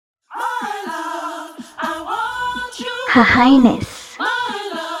Her Highness.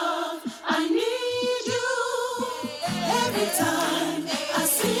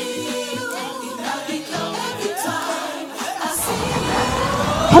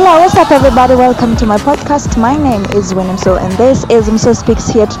 Hello, what's up everybody? Welcome to my podcast. My name is Winimso and this is Mso Speaks,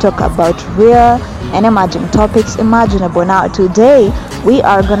 here to talk about real and emerging topics imaginable. Now today we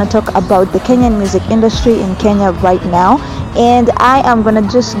are going to talk about the Kenyan music industry in Kenya right now, and I am going to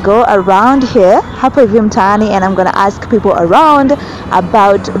just go around here hapa hivi mtaani and I'm going to ask people around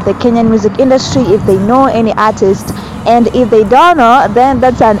about the Kenyan music industry, if they know any artist, and if they don't know, then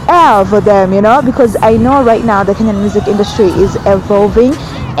that's an L for them, because I know right now the Kenyan music industry is evolving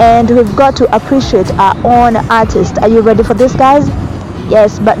and we've got to appreciate our own artists. Are you ready for this, guys?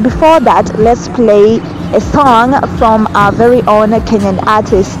 Yes, but before that, let's play a song from our very own Kenyan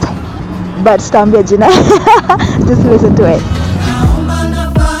artist, but Stambia Jina. Just listen to it.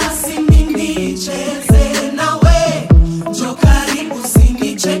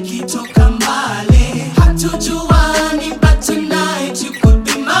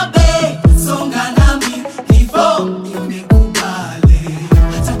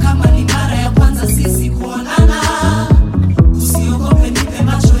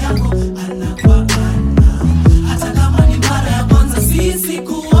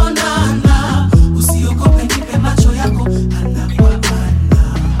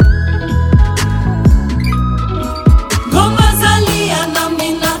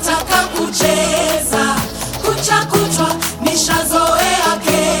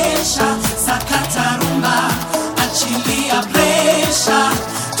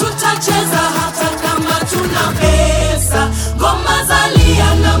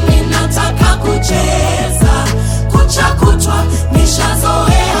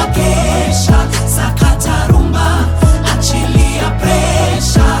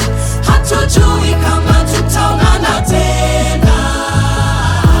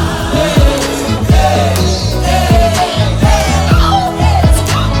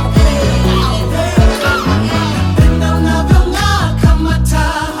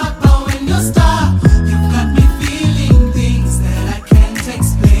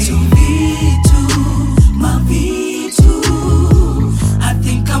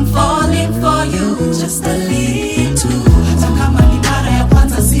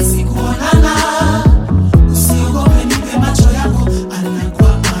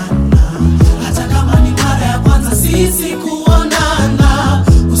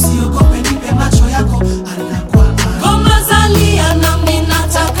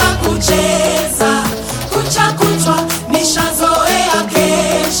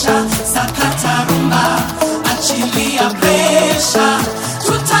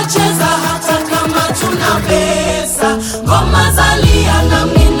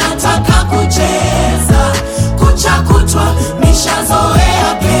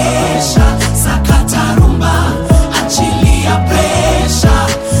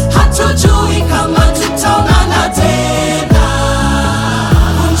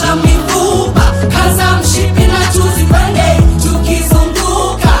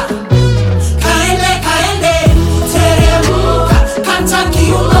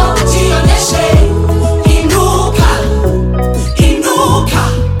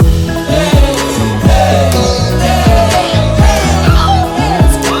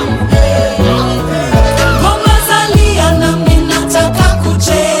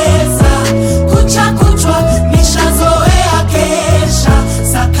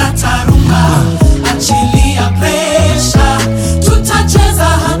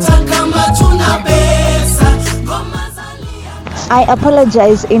 I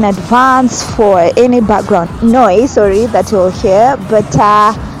apologize in advance for any background noise, that you'll hear, but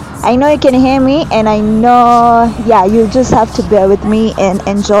I know you can hear me, and I know, you just have to bear with me and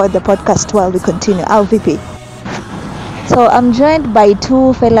enjoy the podcast while we continue. VP. So I'm joined by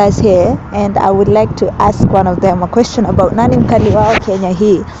two fellas here, and I would like to ask one of them a question about nani mkali wao Kenya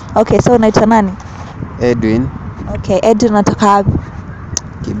hii. Okay, so unaitwa nani? Edwin. Okay, Edwin unatoka wapi?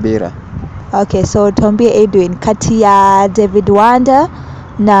 Kibera. Okay, so tuambie Edwin, kati ya David Wanda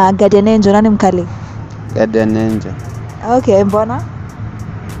na Guardian Angel nani mkali? Guardian Angel. Okay, mbona?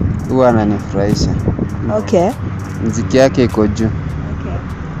 Huwa ananifurahisha. Okay. Muziki yake iko juu. Okay.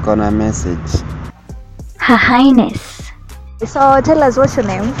 Kona message. Her Highness. So tell us, what's your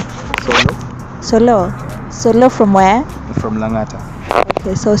name? Solo. Solo from where? From Langata.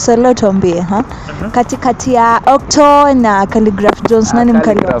 Okay, so Solo tuambie, Kati ya Octo na Calligraph Jones nani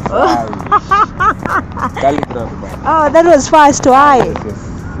mkali? Calligraph. Oh, that was fast. Why? Yes.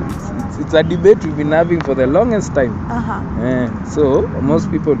 It's a debate we've been having for the longest time. Uh-huh. So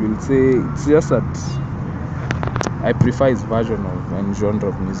most people will say it's just that I prefer his version of and genre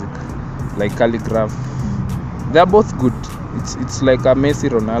of music, like Calligraph. They're both good. It's like a Messi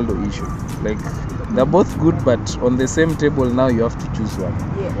Ronaldo issue. Like they're both good, but on the same table now you have to choose one.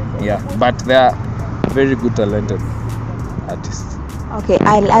 Yeah, but they're very good, talented artists. Okay,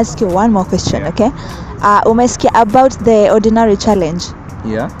 I'll ask you one more question, Yeah. okay? Umesikia about the Ordinary Challenge.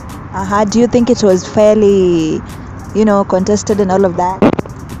 Yeah. Do you think it was fairly, contested and all of that?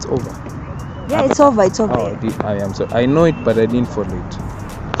 It's over. Yeah, it's over. It's over. Oh, I am so. I know it, but I didn't follow it.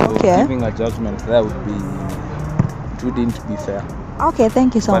 So Okay. giving a judgment there would be, it wouldn't be fair. Okay,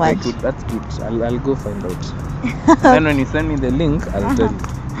 thank you so but much. That's good. I'll go find out. Then when you send me the link, I'll tell you.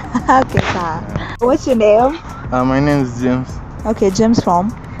 Okay, sir. What's your name? My name is James. Okay, James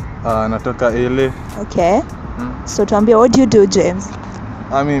from. Natoka LA. Okay. So tuambie, what do you do, James?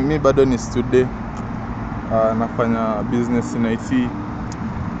 Mi bado ni student. Nafanya business in IT.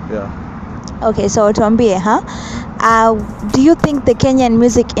 Yeah. Okay, so tuambie, do you think the Kenyan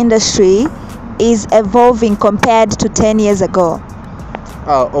music industry is evolving compared to 10 years ago?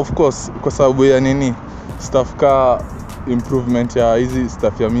 Of course, kwa sababu ya nini? Stuff ka improvement ya hizi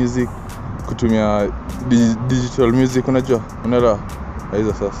stuff ya music, kutumia digital music, unaelewa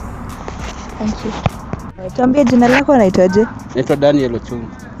hizo sasa. Thank you. Tuambie jina lako unaitwaje? Naitwa Daniel Ochungu.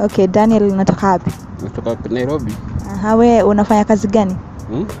 Okay, Daniel, unatoka wapi? Natoka Nairobi. We unafanya kazi gani?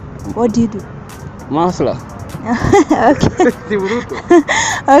 What do you do? Masla. Okay. Siburuto.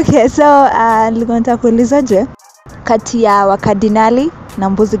 Okay, so nilikuwa nataka kuulizaje, kati ya Wakardinali na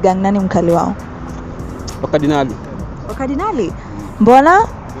Mbuzi Gang nani mkali wao? Wakardinali. Wakardinali? Mbona?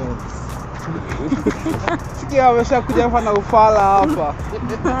 Sikia ameshakuja hapa na ufala hapa.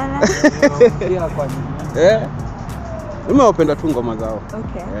 Mimi napenda tu ngoma zao.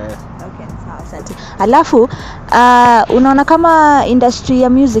 Okay. Okay, sawa, asante. Alafu unaona kama industry ya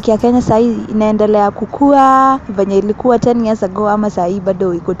music ya Kenya sasa inaendelea kukua venye ilikuwa 10 years ago, ama sasa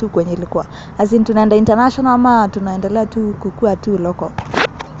bado iko tu kwenye ilikuwa? As in tunaenda international ama tunaendelea tu kukua tu local?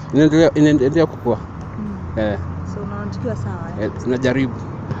 Inaendelea kukua. So unaona tukiwa sawa? Tunajaribu.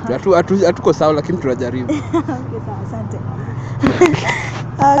 Hatuko sawa lakini tunajaribu. Okay, sawa, asante.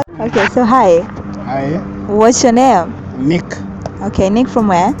 Okay, so hi. Hi, What's your name? Nick Okay, Nick from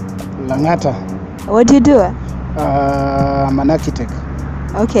where? Langata. What do you do? I'm an architect.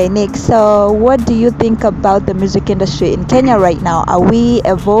 Okay, Nick, so what do you think about the music industry in Kenya right now? Are we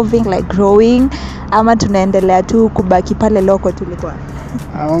evolving, like growing, ama tunaendelea tu kubaki pale loko tulikuwa?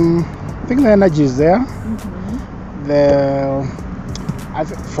 I think the energy is there.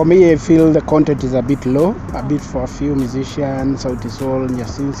 For me, I feel the content is a bit low, a bit for a few musicians, Sauti Sol,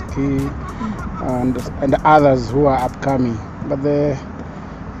 Nyasinski, and others who are upcoming. But the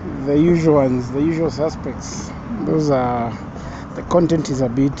usual ones, the usual suspects, the content is a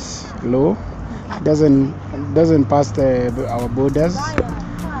bit low. It doesn't pass our borders,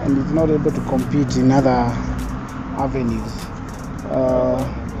 and it's not able to compete in other avenues.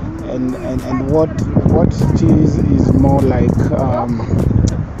 And what it is more like,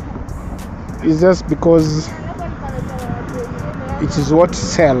 it's just because it is what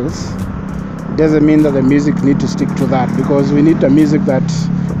sells. It doesn't mean that the music need to stick to that, because we need a music that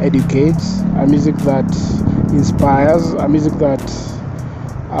educates, a music that inspires, a music that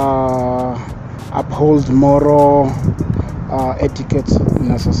upholds moral etiquette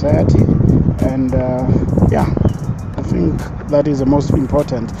in a society. And I think that is the most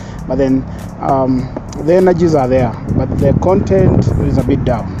important. But then the energies are there, but the content is a bit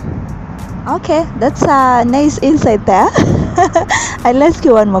down. Okay, that's a nice insight there. I'll ask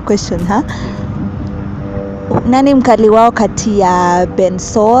you one more question, Nani mkali wao kati ya Ben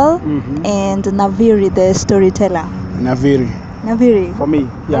Soul and Naviri the storyteller? Naviri. For me,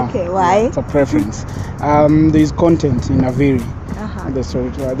 yeah. Okay, why? It's a preference. There's content in Naviri. The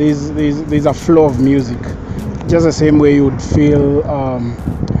storyteller. There's a flow of music. Just the same way you would feel,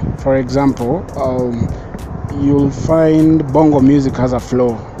 for example, you'll find bongo music has a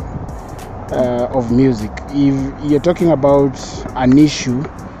flow of music. If you're talking about an issue,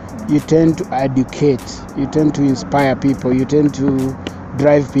 you tend to educate, you tend to inspire people, you tend to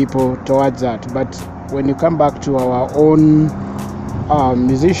drive people towards that. But when you come back to our own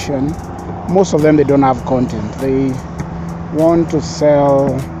musician, most of them, they don't have content. They want to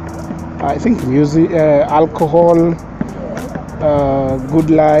sell, I think, music, alcohol, good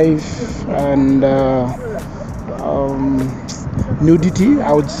life, and nudity,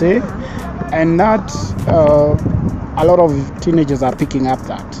 I would say. And not a lot of teenagers are picking up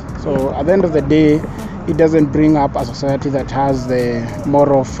that. So at the end of the day, it doesn't bring up a society that has the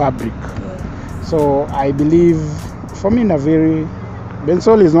moral fabric. So I believe, for me, Naviri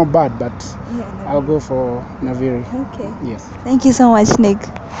Bensol is not bad, but Yeah, I'll go for Naviri. Okay. Yes. Thank you so much, Nick.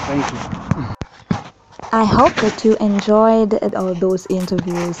 Thank you. I hope that you enjoyed all those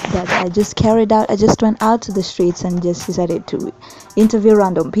interviews that I just carried out. I just went out to the streets and just decided to interview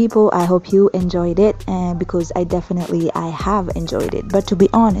random people. I hope you enjoyed it, because I have enjoyed it. But to be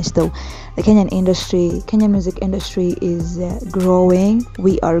honest though, the Kenyan music industry is growing.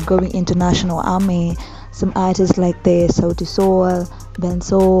 We are going international. Some artists like the Sauti Sol,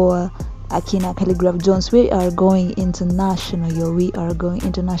 Bensoul, Akina, Calligraph Jones, we are going international, we are going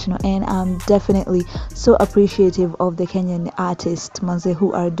international, and I'm definitely so appreciative of the Kenyan artists, Manze,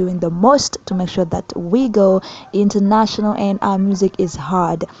 who are doing the most to make sure that we go international, and our music is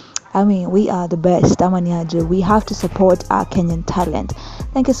hard. We are the best. We have to support our Kenyan talent.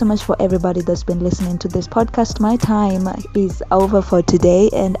 Thank you so much for everybody that's been listening to this podcast. My time is over for today,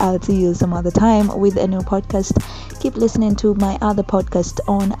 and I'll see you some other time with a new podcast. Keep listening to my other podcast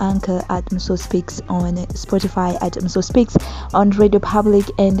on Anchor at Mso Speaks, on Spotify at Mso Speaks, on Radio Public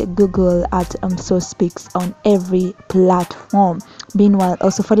and Google at Mso Speaks, on every platform. Meanwhile,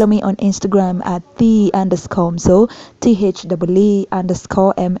 also follow me on Instagram at @the_mso, THEE_MSOH,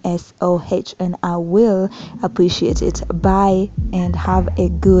 and I will appreciate it. Bye and have a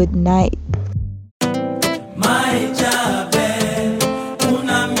good night.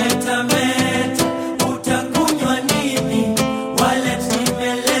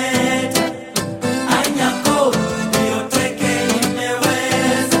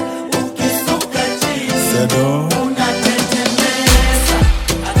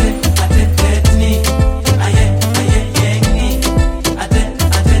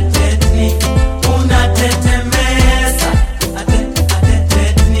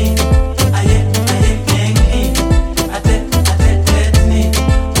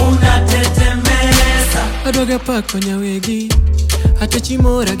 Konya wegi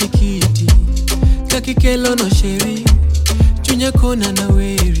atachimora gikiti kakikelo no sheri chunya kona na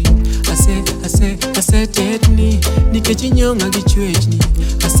weri ase tetni nikechinyonga gichwechni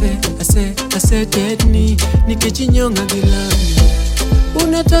ase tetni nikechinyonga gilami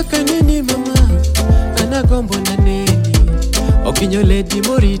unataka nini mama anagombo na neni okinyole di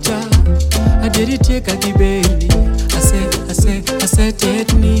morita aderitika gibeni ase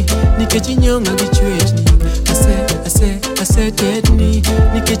tetni nikechinyonga gichwechni ase tetni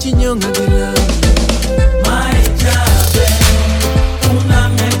nikechinyonga gilami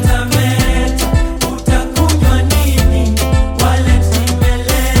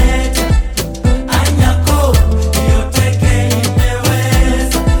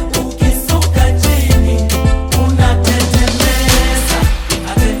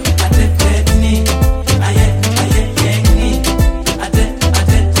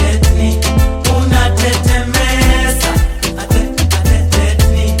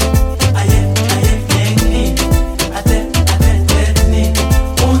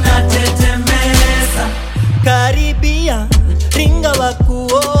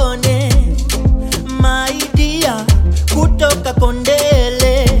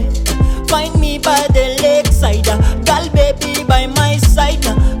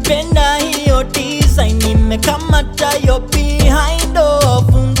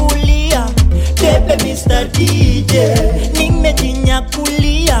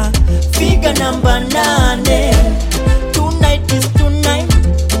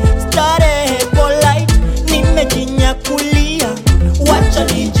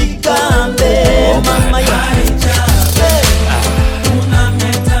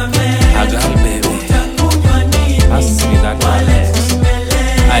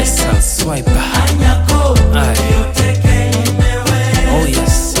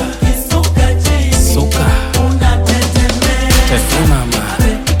Mama,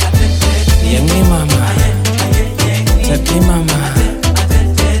 young mama.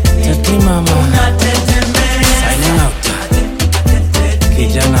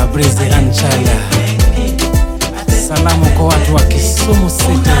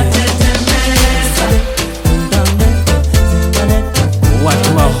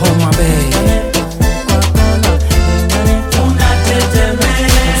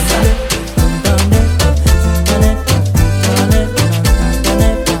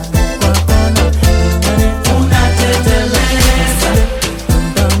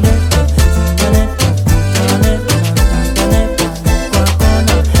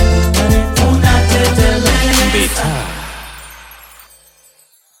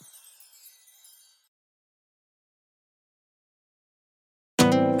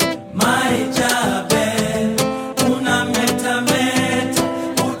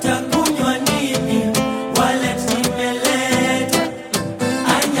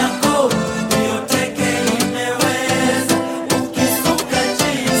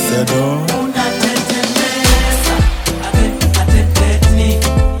 the door.